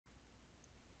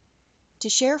To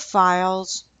share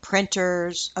files,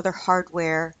 printers, other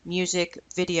hardware, music,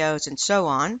 videos, and so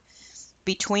on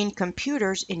between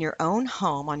computers in your own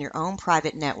home on your own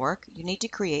private network, you need to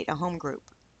create a home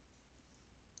group.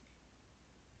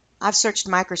 I've searched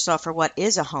Microsoft for what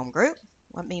is a home group.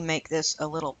 Let me make this a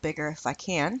little bigger if I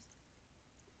can.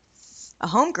 A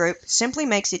home group simply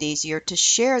makes it easier to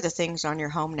share the things on your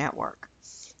home network.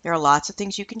 There are lots of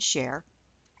things you can share,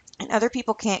 and other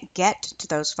people can't get to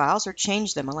those files or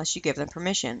change them unless you give them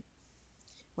permission.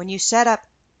 When you set up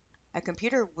a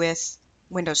computer with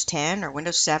Windows 10 or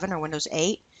Windows 7 or Windows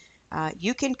 8,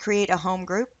 you can create a home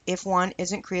group if one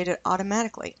isn't created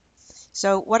automatically.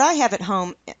 So what I have at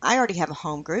home, I already have a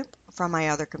home group from my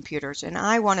other computers, and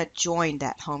I want to join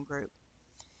that home group.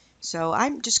 So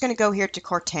I'm just going to go here to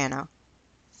Cortana,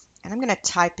 and I'm going to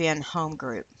type in home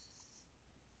group.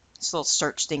 This little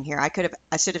search thing here. I could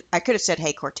have said,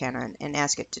 "Hey Cortana," and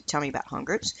ask it to tell me about home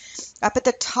groups. Up at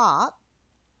the top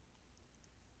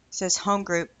it says home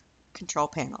group control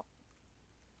panel.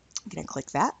 I'm going to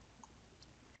click that.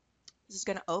 This is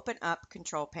going to open up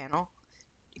control panel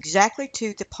exactly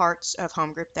to the parts of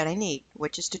home group that I need,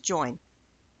 which is to join.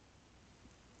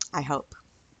 I hope.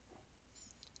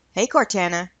 Hey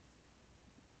Cortana,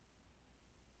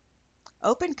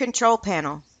 open control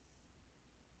panel.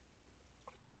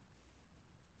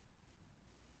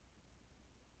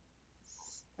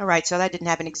 All right, so that didn't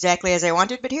happen exactly as I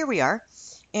wanted, but here we are.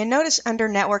 And notice under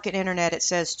Network and Internet it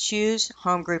says Choose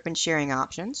Home Group and Sharing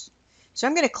Options. So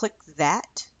I'm going to click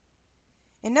that.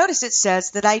 And notice it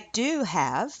says that I do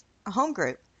have a home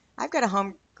group. I've got a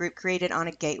home group created on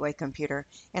a gateway computer,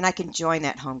 and I can join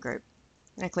that home group.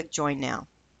 And I click Join Now.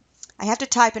 I have to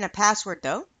type in a password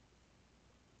though.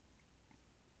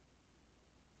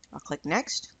 I'll click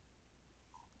Next.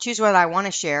 Choose what I want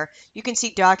to share. You can see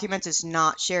Documents is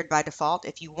not shared by default.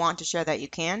 If you want to share that, you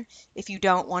can. If you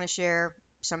don't want to share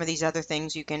some of these other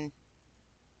things, you can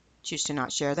choose to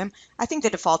not share them. I think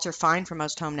the defaults are fine for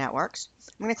most home networks.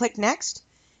 I'm going to click Next.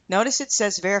 Notice it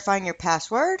says verifying your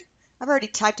password. I've already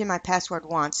typed in my password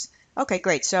once. Okay,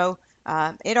 great. So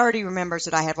it already remembers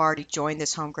that I have already joined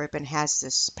this home group and has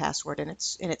this password in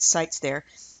its sites there.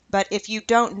 But if you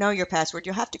don't know your password,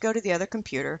 you'll have to go to the other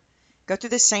computer, go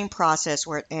through the same process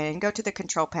and go to the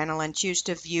control panel and choose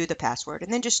to view the password,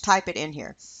 and then just type it in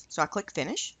here. So I'll click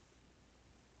Finish.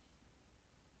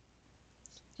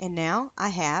 And now I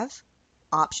have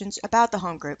options about the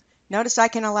home group. Notice I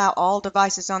can allow all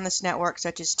devices on this network,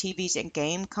 such as TVs and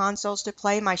game consoles, to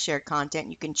play my shared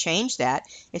content. You can change that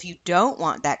if you don't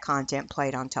want that content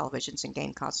played on televisions and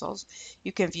game consoles.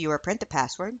 You can view or print the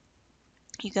password.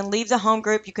 You can leave the home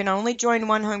group. You can only join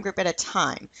one home group at a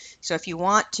time. So if you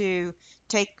want to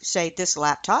take, say, this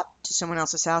laptop to someone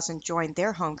else's house and join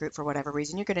their home group for whatever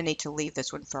reason, you're going to need to leave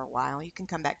this one for a while. You can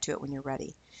come back to it when you're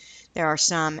ready. There are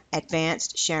some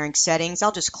advanced sharing settings.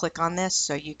 I'll just click on this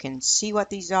so you can see what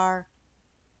these are.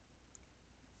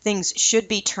 Things should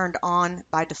be turned on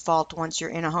by default once you're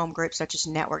in a home group, such as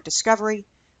network discovery,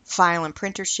 file and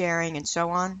printer sharing, and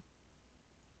so on.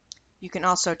 You can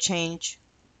also change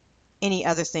any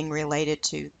other thing related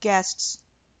to guests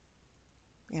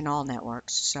in all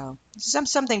networks. So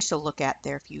some things to look at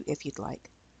there if you'd like.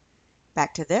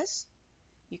 Back to this.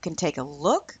 You can take a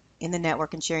look in the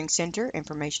Network and Sharing Center,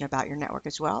 information about your network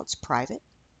as well. It's private.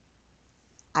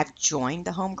 I've joined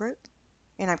the home group,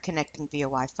 and I'm connecting via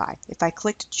Wi-Fi. If I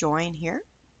clicked Join here,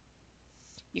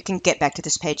 you can get back to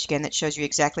this page again that shows you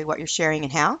exactly what you're sharing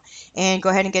and how, and go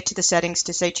ahead and get to the settings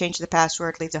to say change the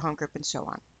password, leave the home group, and so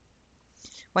on.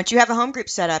 Once you have a home group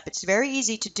set up, it's very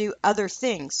easy to do other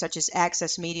things, such as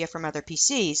access media from other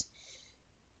PCs,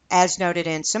 as noted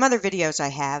in some other videos I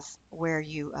have where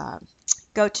you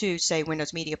go to, say,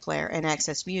 Windows Media Player and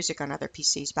access music on other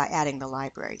PCs by adding the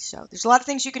library. So there's a lot of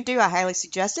things you can do. I highly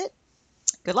suggest it.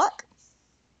 Good luck.